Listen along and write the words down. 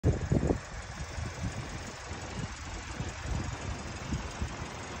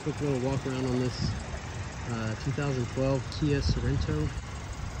quick little walk around on this 2012 Kia Sorento.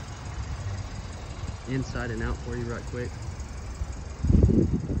 Inside and out for you right quick.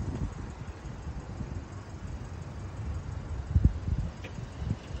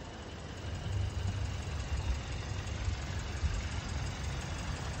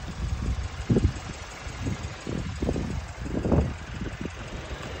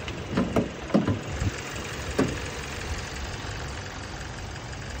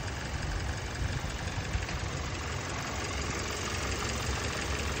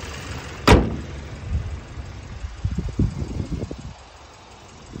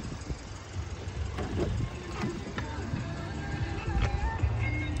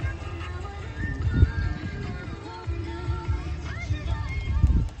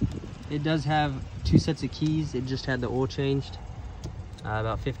 It does have 2 sets of keys. It just had the oil changed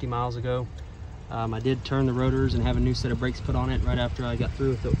about 50 miles ago. I did turn the rotors and have a new set of brakes put on it right after I got through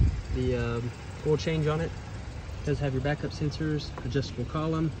with the oil change on it. It does have your backup sensors, adjustable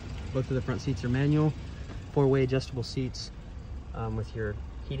column. Both of the front seats are manual. 4-way adjustable seats with your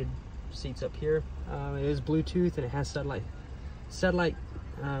heated seats up here. It is Bluetooth and it has satellite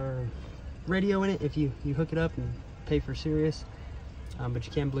radio in it if you hook it up and pay for Sirius. But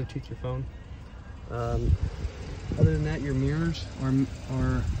you can Bluetooth your phone. Other than that, your mirrors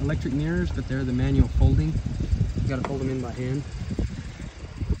are electric mirrors, but they're the manual folding. You gotta fold them in by hand.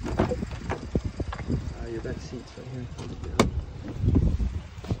 Your back seats right here, fold it down.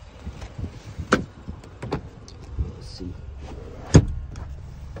 Let's see.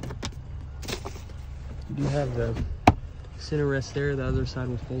 You do have the center rest there. The other side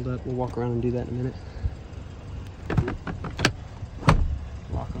will fold up. We'll walk around and do that in a minute.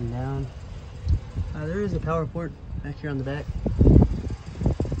 Lock them down. There is a power port back here on the back.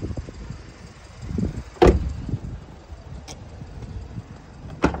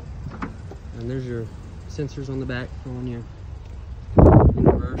 And there's your sensors on the back for when you're in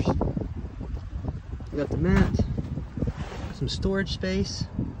reverse. We got the mat, some storage space,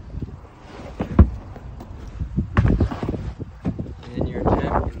 and your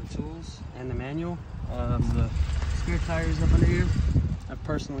jack and the tools and the manual. The spare tires up under here. I've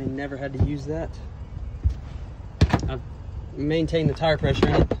personally never had to use that. I've maintained the tire pressure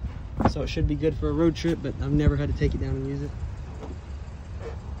in it, so it should be good for a road trip, but I've never had to take it down and use it.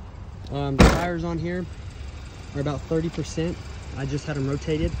 The tires on here are about 30%. I just had them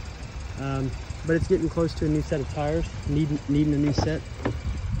rotated, but it's getting close to a new set of tires, needing a new set.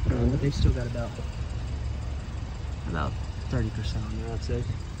 But they've still got about 30% on there, I'd say.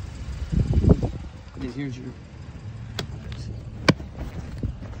 Here's your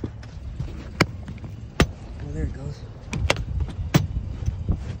there it goes.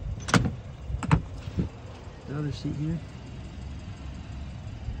 The other seat here.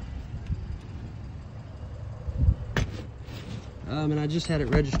 And I just had it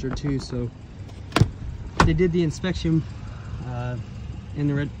registered too, so they did the inspection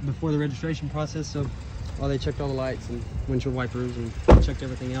before the registration process. So while they checked all the lights and windshield wipers and checked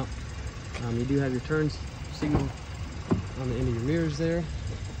everything out, you do have your turns signal on the end of your mirrors there.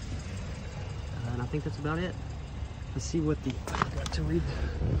 And I think that's about it. Let's see what I got to read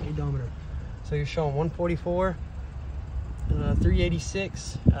the odometer. So you're showing 144,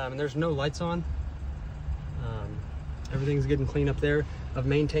 386, and there's no lights on. Everything's good and clean up there. I've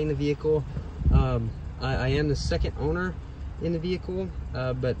maintained the vehicle. I am the second owner in the vehicle,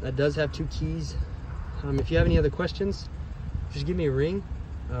 but it does have 2 keys. If you have any other questions, just give me a ring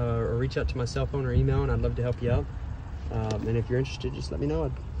or reach out to my cell phone or email, and I'd love to help you out. And if you're interested, just let me know.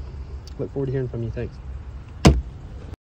 I'd look forward to hearing from you. Thanks.